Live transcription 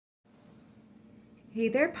Hey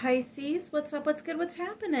there, Pisces. What's up? What's good? What's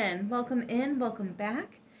happening? Welcome in, welcome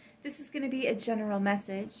back. This is going to be a general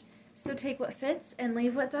message, so take what fits and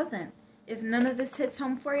leave what doesn't. If none of this hits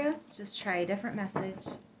home for you, just try a different message.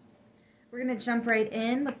 We're going to jump right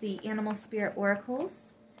in with the Animal Spirit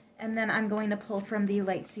Oracles, and then I'm going to pull from the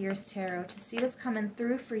Light Seers Tarot to see what's coming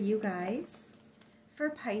through for you guys. For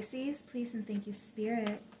Pisces, please and thank you,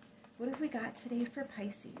 Spirit. What have we got today for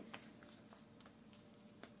Pisces?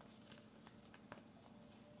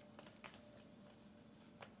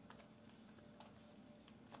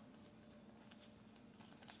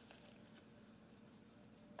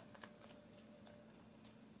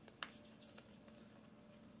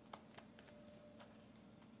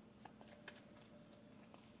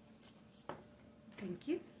 Thank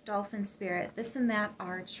you. Dolphin Spirit, this and that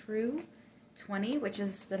are true. 20, which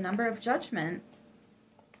is the number of judgment.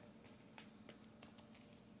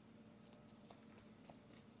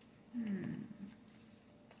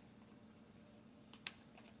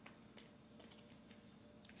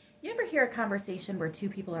 You ever hear a conversation where two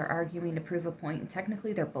people are arguing to prove a point and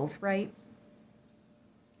technically they're both right?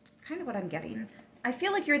 It's kind of what I'm getting. I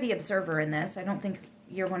feel like you're the observer in this. I don't think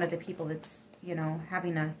you're one of the people that's, you know,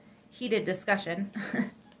 having a heated discussion.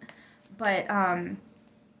 But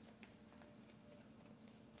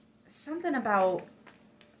something about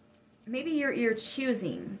maybe you're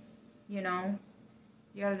choosing, you know,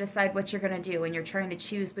 you got to decide what you're going to do, and you're trying to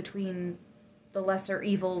choose between the lesser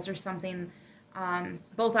evils or something.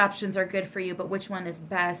 Both options are good for you, but which one is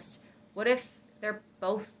best? What if they're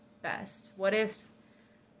both best? What if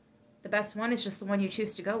the best one is just the one you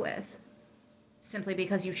choose to go with, simply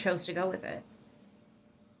because you chose to go with it?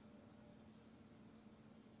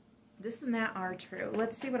 This and that are true.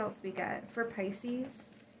 Let's see what else we got. For Pisces,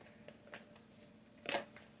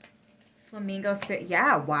 Flamingo Spirit.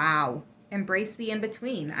 Yeah, wow. Embrace the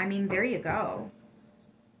in-between. I mean, there you go.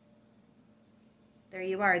 There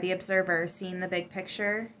you are, the observer, seeing the big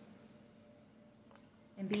picture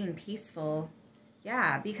and being peaceful.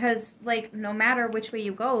 Yeah, because, like, no matter which way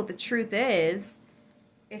you go, the truth is,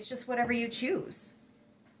 it's just whatever you choose.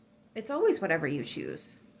 It's always whatever you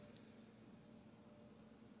choose.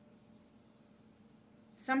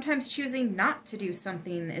 Sometimes choosing not to do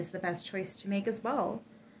something is the best choice to make as well.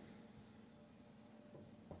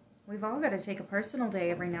 We've all got to take a personal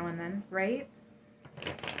day every now and then, right?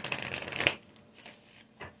 Let's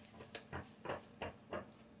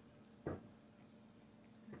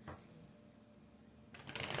see.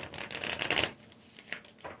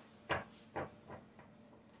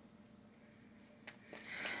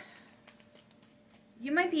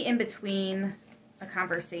 You might be in between a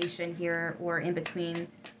conversation here, or in between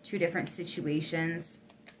two different situations.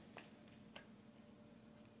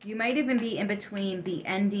 You might even be in between the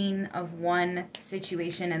ending of one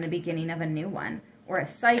situation and the beginning of a new one, or a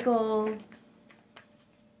cycle.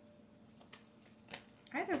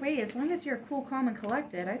 Either way, as long as you're cool, calm, and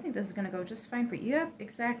collected, I think this is going to go just fine for you. Yep,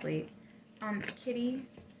 exactly. Kitty,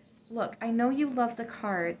 look, I know you love the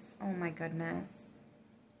cards. Oh my goodness.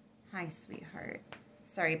 Hi, sweetheart.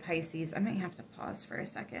 Sorry, Pisces, I might have to pause for a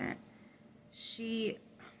second. She's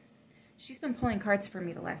been pulling cards for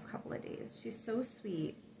me the last couple of days. She's so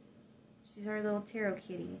sweet. She's our little tarot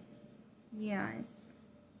kitty. Yes.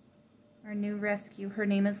 Our new rescue. Her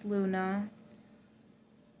name is Luna.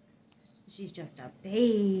 She's just a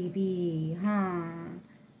baby, huh?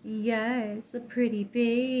 Yes, a pretty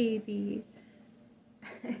baby.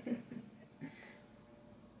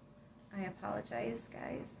 I apologize,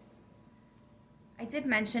 guys. I did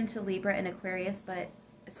mention to Libra and Aquarius, but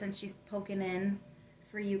since she's poking in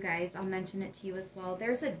for you guys, I'll mention it to you as well.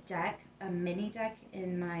 There's a deck, a mini deck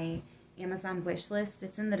in my Amazon wish list.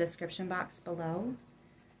 It's in the description box below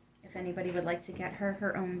if anybody would like to get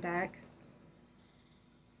her own deck.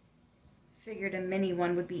 Figured a mini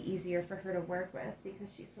one would be easier for her to work with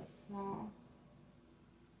because she's so small.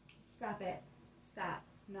 Stop it. Stop.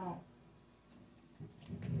 No.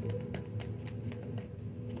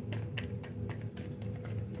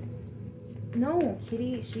 No,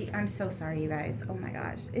 Kitty, I'm so sorry, you guys. Oh my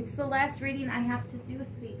gosh. It's the last reading I have to do,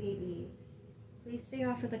 sweet baby. Please stay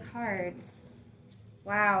off of the cards.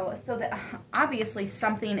 Wow. So obviously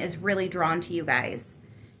something is really drawn to you guys.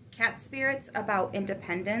 Cat spirits about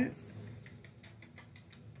independence.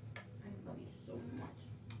 I love you so much.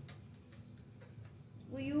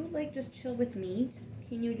 Will you, like, just chill with me?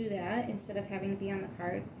 Can you do that instead of having to be on the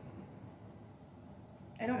cards?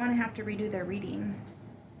 I don't want to have to redo their reading.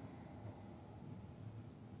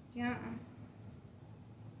 Yeah.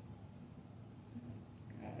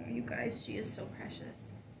 Oh, you guys, she is so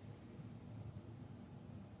precious.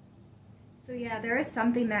 So yeah, there is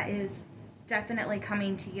something that is definitely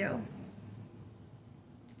coming to you.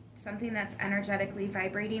 Something that's energetically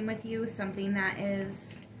vibrating with you, something that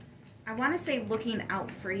is, I want to say, looking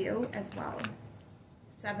out for you as well.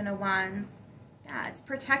 Seven of Wands. Yeah, it's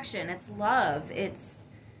protection, it's love, it's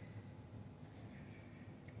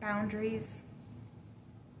boundaries.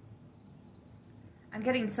 I'm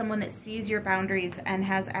getting someone that sees your boundaries and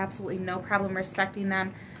has absolutely no problem respecting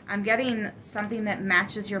them. I'm getting something that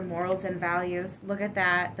matches your morals and values. Look at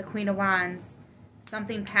that, the Queen of Wands.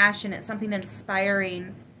 Something passionate, something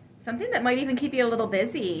inspiring, something that might even keep you a little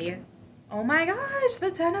busy. Oh my gosh,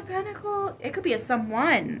 the Ten of Pentacles. It could be a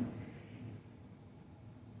someone.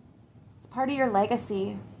 It's part of your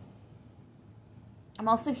legacy. I'm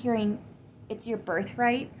also hearing it's your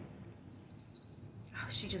birthright. Oh,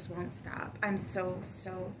 she just won't stop. I'm so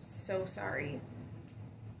sorry.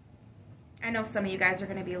 I know some of you guys are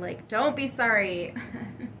going to be like, don't be sorry.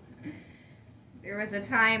 There was a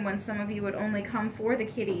time when some of you would only come for the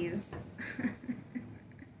kitties.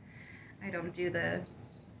 I don't do the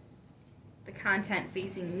content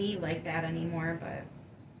facing me like that anymore, but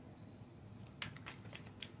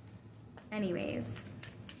anyways,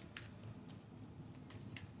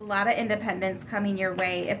 a lot of independence coming your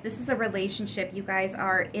way. If this is a relationship, you guys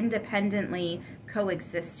are independently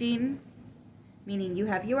coexisting, meaning you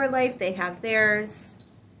have your life, they have theirs,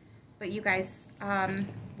 but you guys,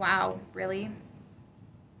 wow, really?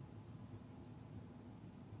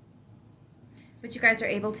 But you guys are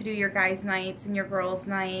able to do your guys' nights and your girls'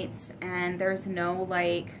 nights, and there's no,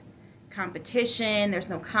 like, competition, there's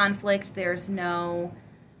no conflict, there's no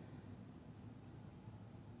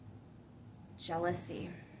jealousy.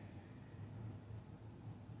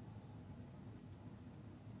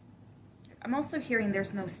 I'm also hearing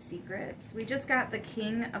there's no secrets. We just got the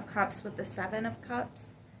King of Cups with the Seven of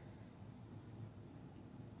Cups.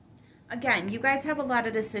 Again, you guys have a lot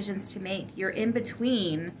of decisions to make. You're in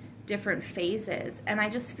between different phases, and I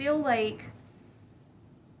just feel like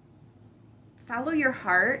follow your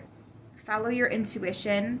heart, follow your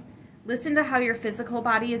intuition, listen to how your physical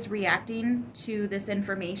body is reacting to this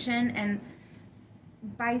information. And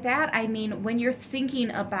by that I mean, when you're thinking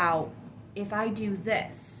about, if I do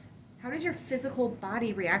this, how does your physical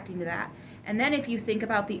body reacting to that? And then if you think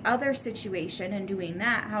about the other situation and doing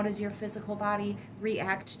that, how does your physical body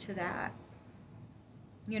react to that?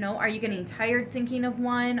 You know, are you getting tired thinking of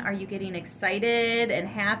one? Are you getting excited and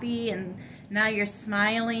happy and now you're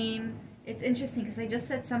smiling? It's interesting because I just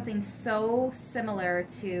said something so similar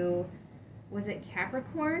to, was it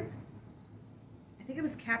Capricorn? I think it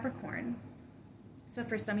was Capricorn. So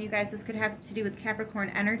for some of you guys, this could have to do with Capricorn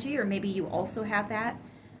energy, or maybe you also have that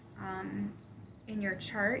in your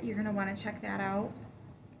chart. You're going to want to check that out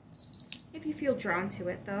if you feel drawn to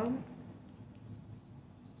it, though.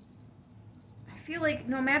 I feel like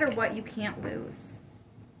no matter what, you can't lose.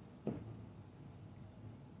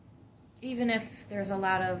 Even if there's a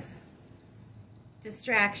lot of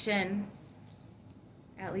distraction,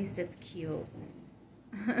 at least it's cute.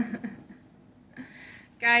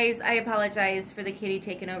 Guys, I apologize for the kitty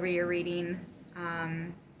taking over your reading.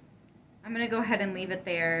 I'm going to go ahead and leave it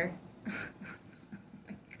there.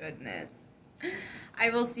 My goodness. I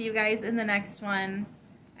will see you guys in the next one.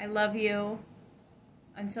 I love you.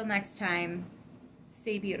 Until next time,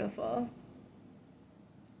 stay beautiful.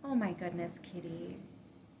 Oh my goodness, kitty.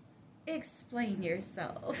 Explain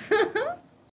yourself.